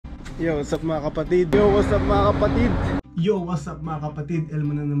Yo, what's up mga kapatid? Yo, what's up mga kapatid? Yo, what's up mga kapatid?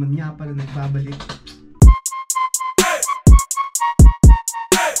 Elmo na naman nga pala nagbabalik.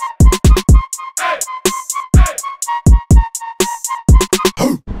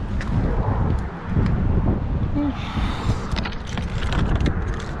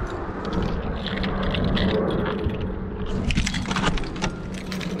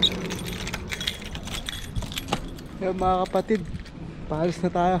 Yo mga kapatid, paalis na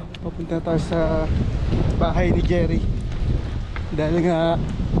tayo. Papunta na tayo sa bahay ni Jerry. Dahil nga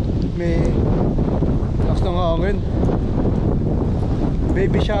may lakas ng hangin.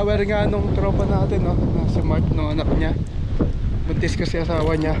 Baby shower nga nung tropa natin, no? Nasa Mart nung anak niya. Buntis kasi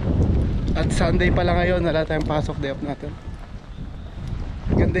asawa niya. At Sunday pala ngayon, wala tayong pasok, day off natin.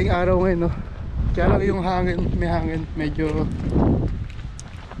 Ganda yung araw ngayon, no? Kaya lang yung hangin, may hangin. Medyo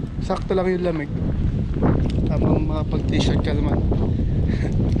sakto lang yung lamig. Habang makapag t-shirt ka naman.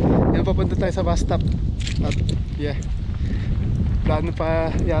 Yan, papunta tayo sa bus stop. At yeah, plano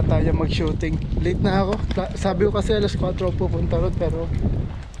pa yata niya mag-shooting. Late na ako. Sabi ko kasi alas 4 pupunta ron, pero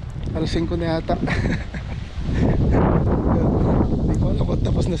alas 5 na yata. Hindi ko alam kung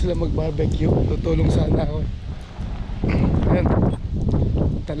tapos na sila mag-barbecue. Tutulong sana ako. Ayan,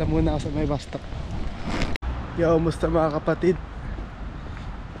 tala muna ako sa may bus stop. Yo, musta mga kapatid?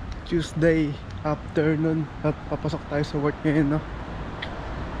 Tuesday afternoon at papasok tayo sa work ngayon, no?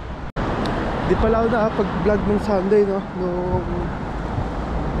 Di pala ako nakapag-vlog ng Sunday, no?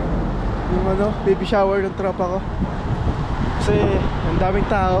 Yung ano, baby shower ng tropa ko. Kasi ang daming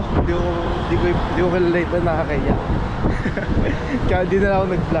tao, di ko relate na nakakaya. Kaya di na ako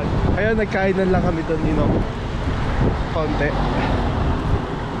nag-vlog. Ayun, nagkainan lang kami doon, konti.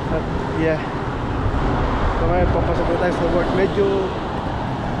 At yeah, so ngayon papasok na tayo sa work. Medyo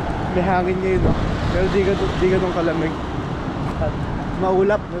may hangin ngayon, no? Pero di ganun kalamig. At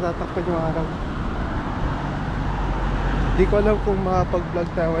maulap, natatakpan yung araw. Di ko alam kung makapag-vlog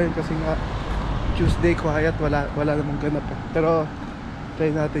tayo ngayon kasi nga Tuesday quiet, wala namang ganap. Pero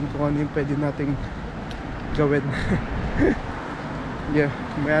try natin kung ano yung pwede nating gawin. Yeah,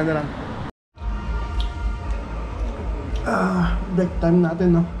 maya na lang. Break time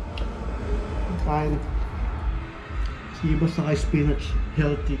natin, no? Kain sibas saka spinach,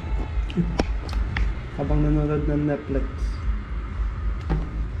 healthy. Habang nanonood ng Netflix.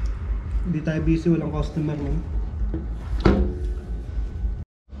 Hindi tayo busy, walang customer, man.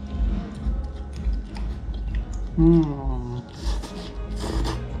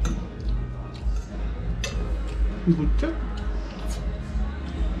 Good job.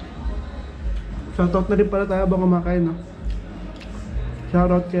 Shoutout na rin pala tayo habang kumakain, no?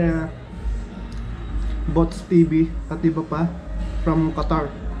 Shoutout kay Bots TV at iba pa from Qatar.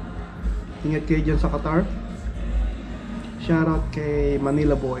 Ingat kayo dyan sa Qatar. Shoutout kay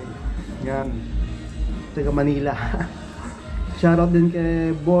Manila Boy. Yan, taga Manila. Shoutout din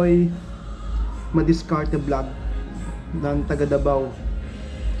kay Boy Madiskarte Vlog ng taga Davao.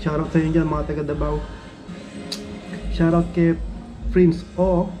 Shoutout sa inyo dyan mga taga Davao. Shoutout kay Prince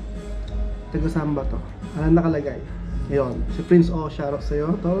O, taga Samba to. Ano nakalagay? Yun, si Prince O, shoutout sa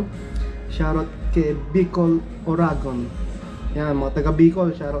iyo to. Shoutout kay Bicol, Oragon. Yan, mga taga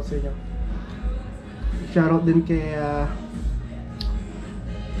Bicol, shoutout sa inyo. Shoutout din kay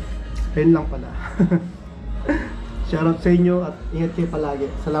ayun lang pala. Shoutout sa inyo at ingat kayo palagi.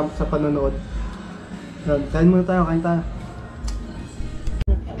 Salamat sa panonood. Kain muna tayo, kain tayo.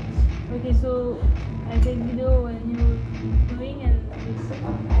 Okay, so I take video when you're doing and this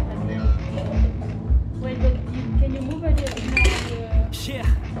can you move it now? Yeah,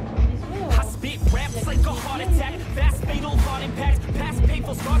 I spit raps like a heart attack. Fast, fatal, hard impact. Past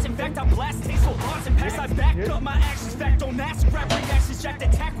painful scars. In fact, I blast tasteful bars and packs. I back up my actions. Fact, don't ask. Rap reactions. Jacked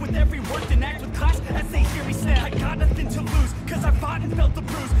attack with every word. Then act with class as they hear me snap. I got nothing to lose, cause I fought and felt the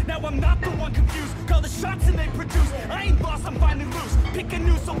bruise. Now I'm not the one confused. Call the shots and they produce. I ain't lost, I'm finally loose. Pick a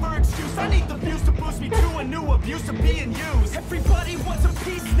new silver excuse. I need the views to boost me to a new abuse of being used. Everybody wants a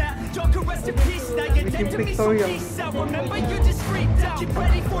piece now. Y'all can rest in peace now. You're dead to me, so peace out. Remember, you're discreet now. Get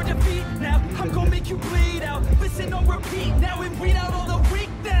ready for defeat now. I'm gonna make you bleed out. Listen on repeat now and weed out all the weak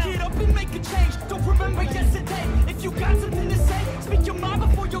now. Get up and make a change. Don't remember yesterday. If you got something to say, speak your mind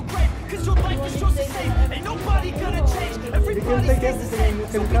before your grave. Cause your life is yours to save. Ain't nobody gonna change. Everybody stays the same.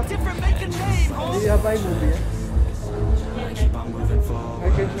 So be different, make a name. Do you have iMovie? I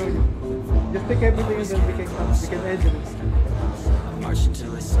can show you. Just take everything and then we can edit it. I'm marching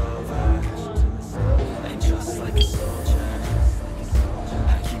till it's over. And just like a soldier,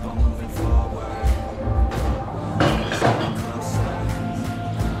 I keep on moving forward. Stepping closer.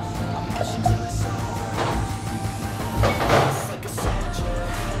 I'm marching till it's over. Just like a soldier,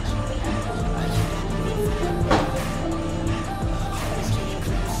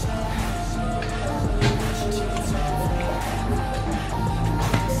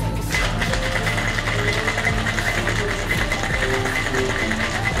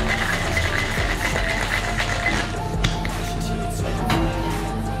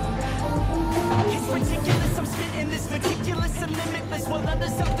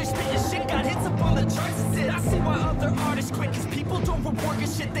 working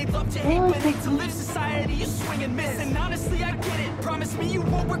shit they love to hate, but hate to live. Society is swing and miss, and honestly I get it. Promise me you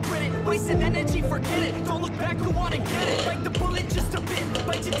won't regret it. Wasting energy, forget it. Don't look back, go on and get it. Bite the bullet just a bit.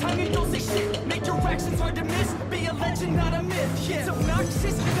 Bite your tongue and don't say shit. Make your actions hard to miss. Be a legend, not a myth. Yeah. It's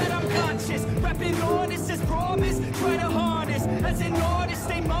obnoxious that I'm conscious. Rapping honest as promise. Try to harness as an artist.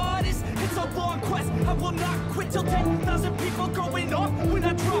 Stay modest. It's a long quest. I will not quit till 10,000 people going off. When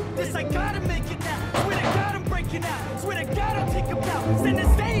I drop this, I gotta make it now. Swear to God I'm breaking out. Swear to God I'll take a bow. Stand the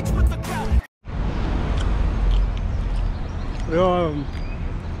stage with the crowd.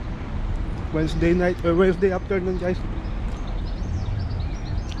 Wednesday night, Wednesday afternoon guys.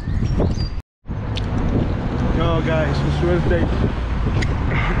 Yo guys, it's Wednesday.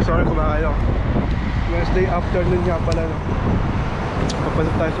 Sorry kumakain ako. Wednesday afternoon nga pala, no?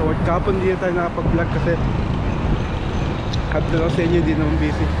 Papasok tayo sa work. Kapon hindi tayo nakapag-vlog kasi upload ako sa inyo, hindi naman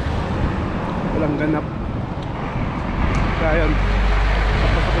busy. Walang ganap. Kaya yun,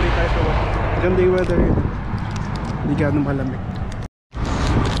 papasok ulit tayo sa work. Ganda yung weather yun. Hindi gano'ng malamig.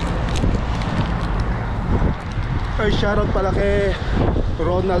 Ay, shoutout pala kay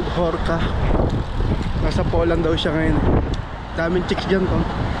Ronald Horka. Nasa Poland daw siya ngayon. Daming chicks dyan to.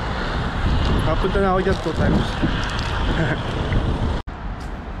 Kapunta na ako dyan 2 times.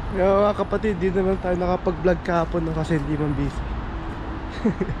 Yo mga kapatid, di naman tayo nakapag-vlog kahapon no, kasi hindi man busy.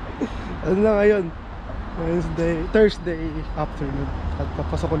 Ano na ngayon? Thursday afternoon. At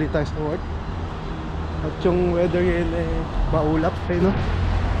papasok ulit tayo sa work. At yung weather ngayon eh maulap eh, no?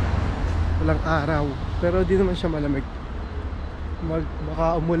 Walang araw. Pero di naman siya malamig.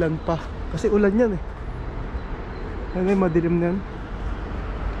 Baka umulan pa. Kasi ulan yan eh. Ano yung madilim na yan.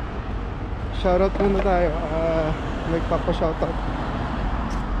 Shoutout muna tayo. Nagpapa-shoutout.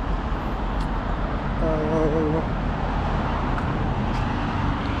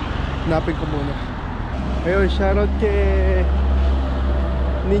 Hanapin ko muna. Ayun, shoutout kay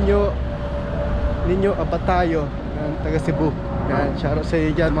Ninyo Abatayo ng taga Cebu. Yan, shoutout sa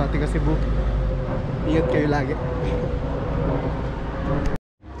iyo dyan mga taga Cebu. Ingat kayo lagi.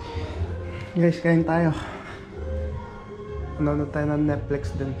 Guys, kain tayo. Nanonood tayo ng Netflix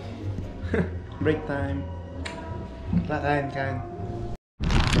din. Break time. Kain.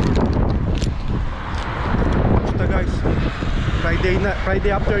 Basta guys,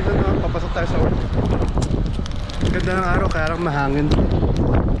 Friday afternoon na, papasok tayo sa work. Ganda ng araw, kaya lang mahangin.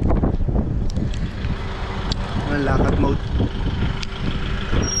 Lakad mode.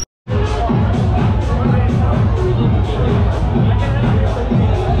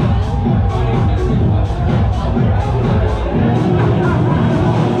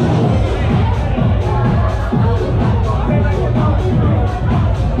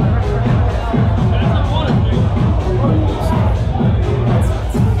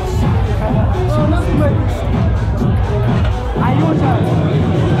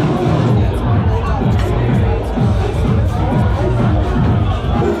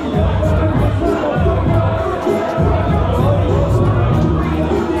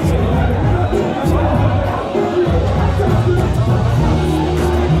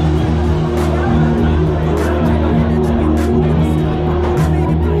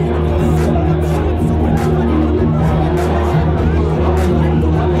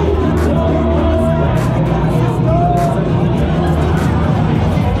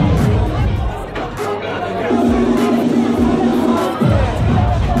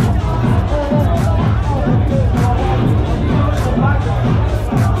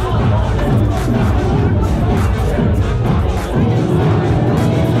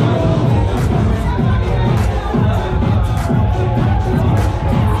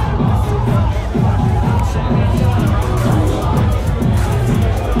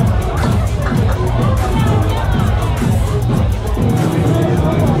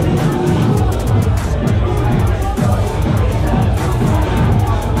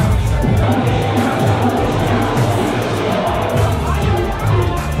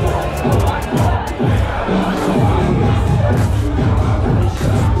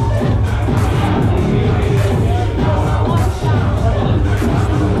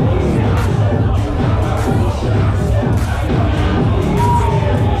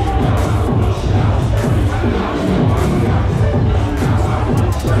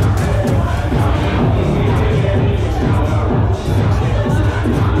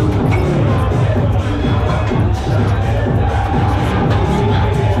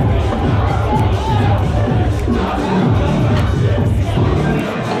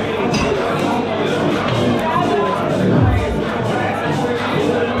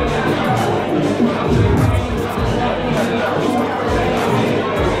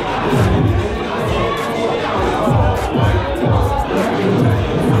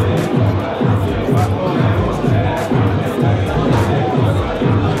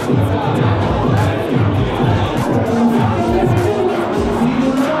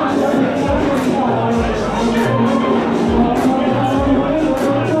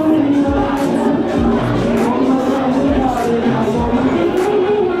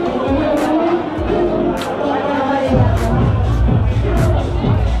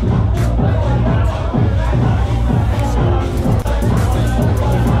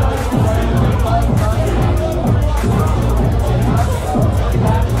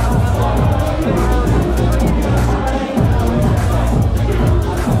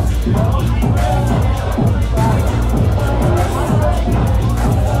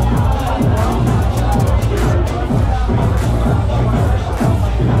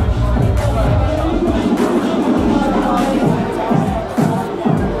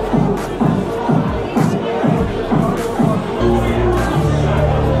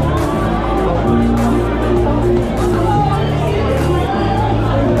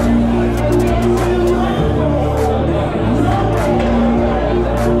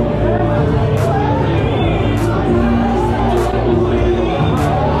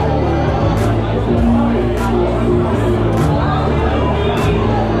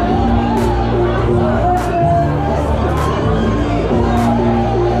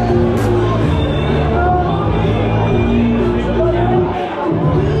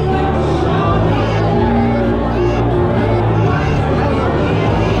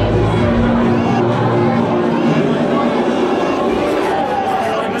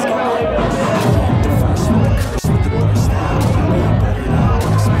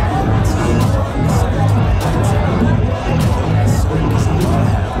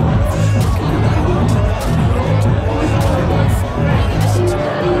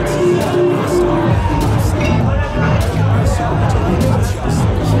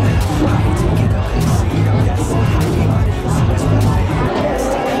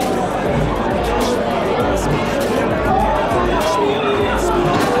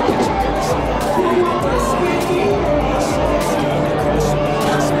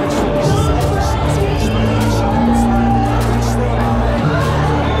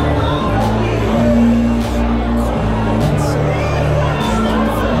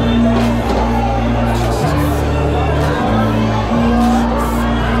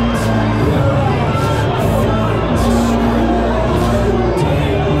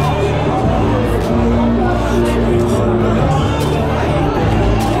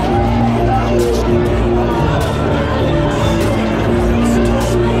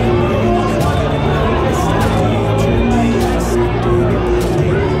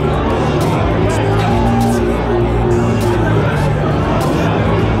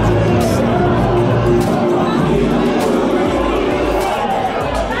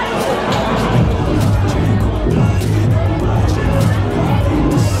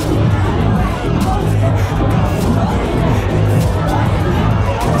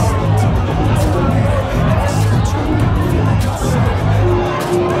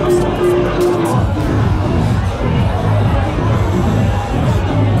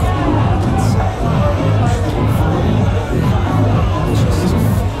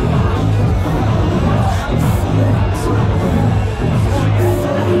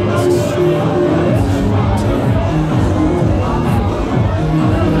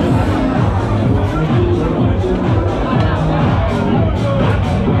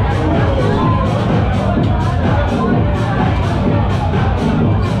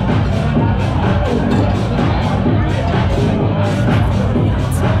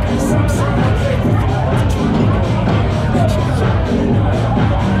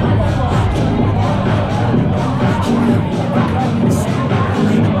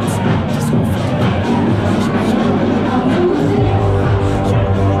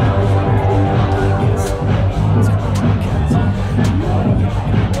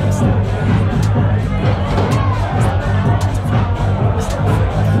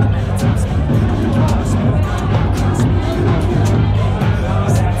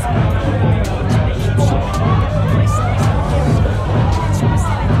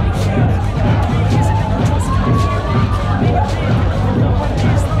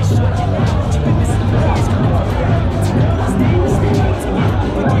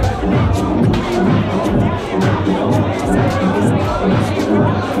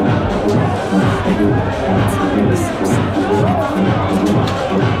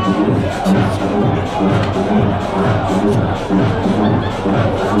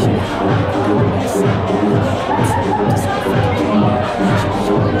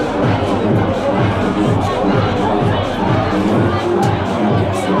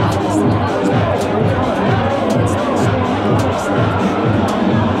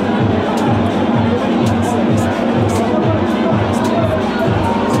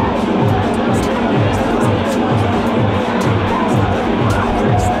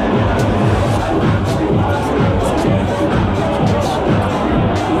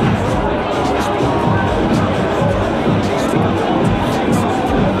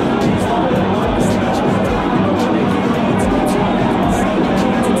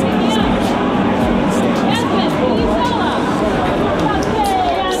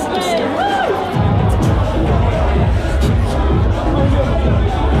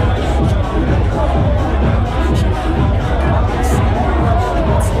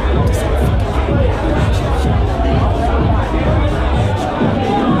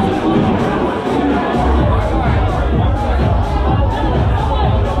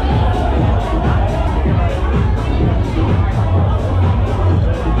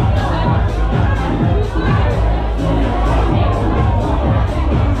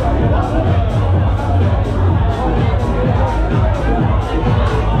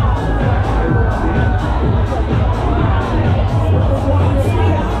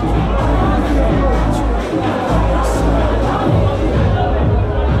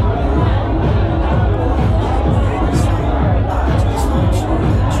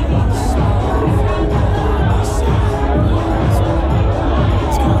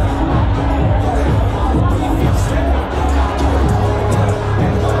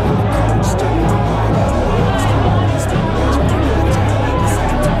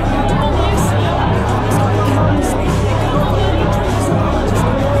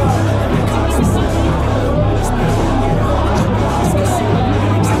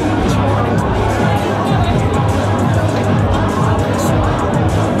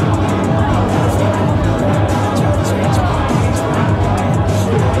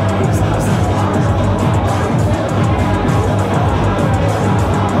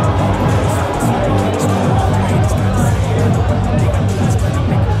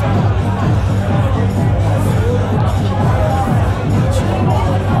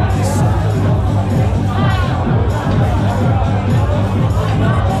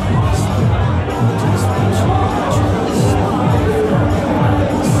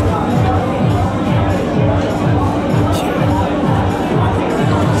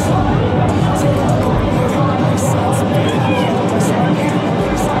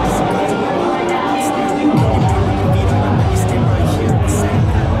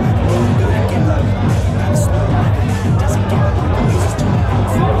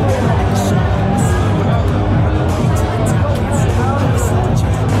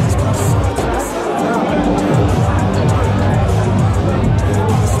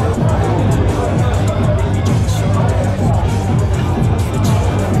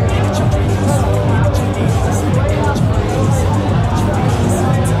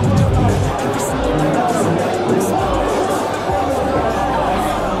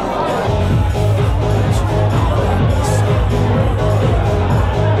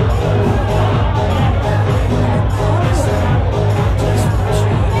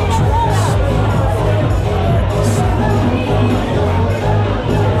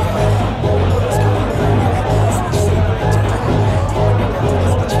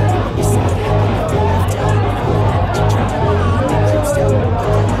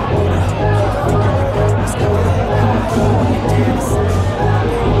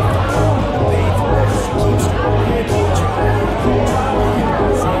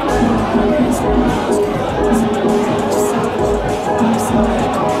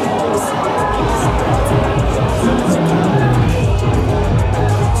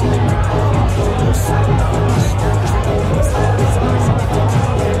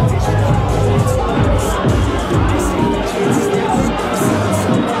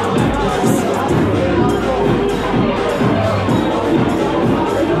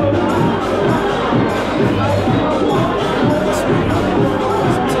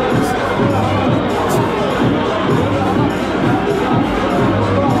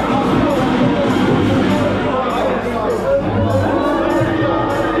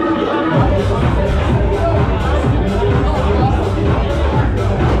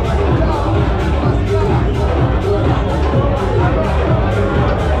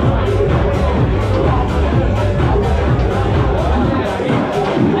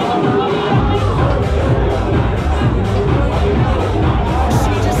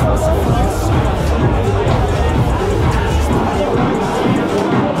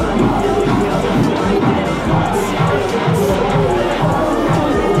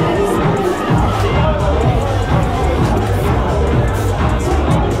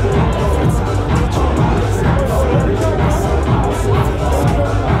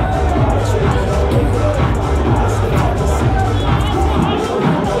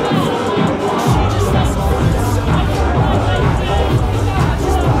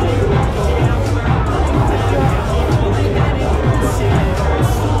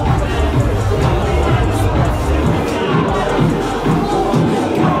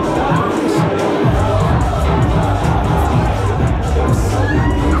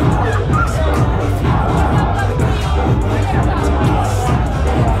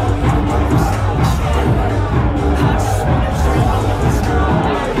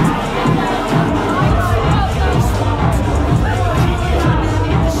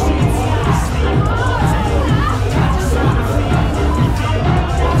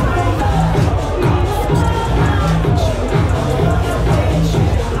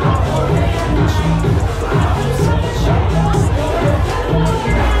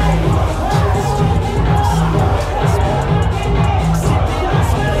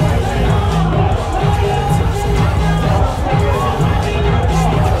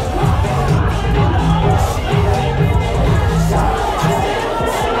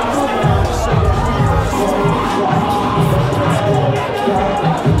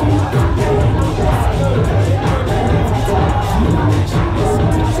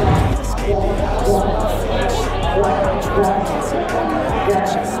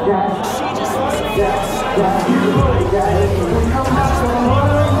 She just wants to flirt, so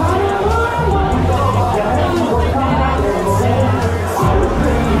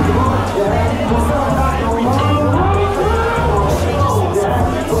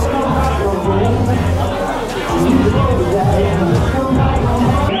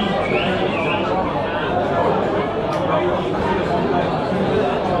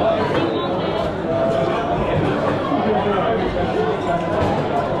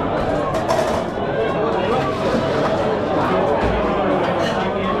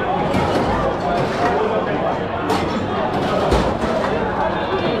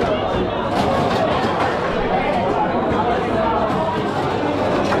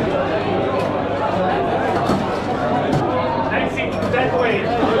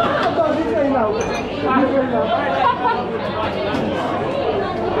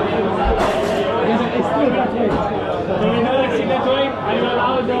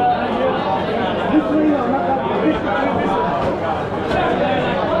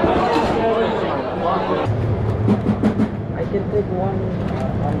I can take one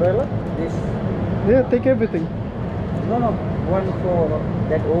umbrella. This Yeah, take everything. no, one for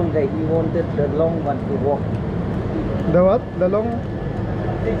that old guy. He wanted the long one to walk. The what? The long?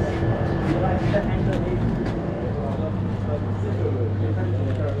 This.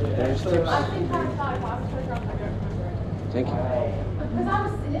 Thank you. Because I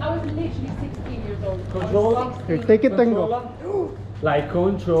was literally 16 years old. Controller? Here, take it and go. Like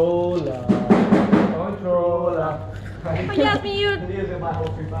controller. Controller. But Yasmin, you.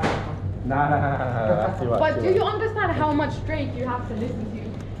 Nah. But do you understand how much Drake you have to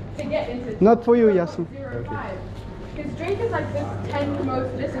listen to get into? Not for you, Yasmin. 05? Because Drake is like the 10th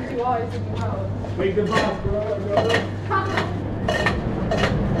most listened to artist in the world. Make the boss, bro.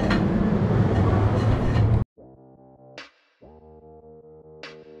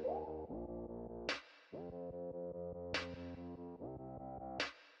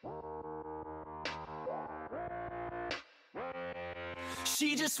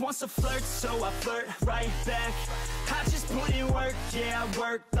 She just wants to flirt, so I flirt right back. I just put in work, yeah, I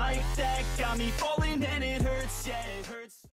work like that. Got me falling and it hurts, yeah, it hurts.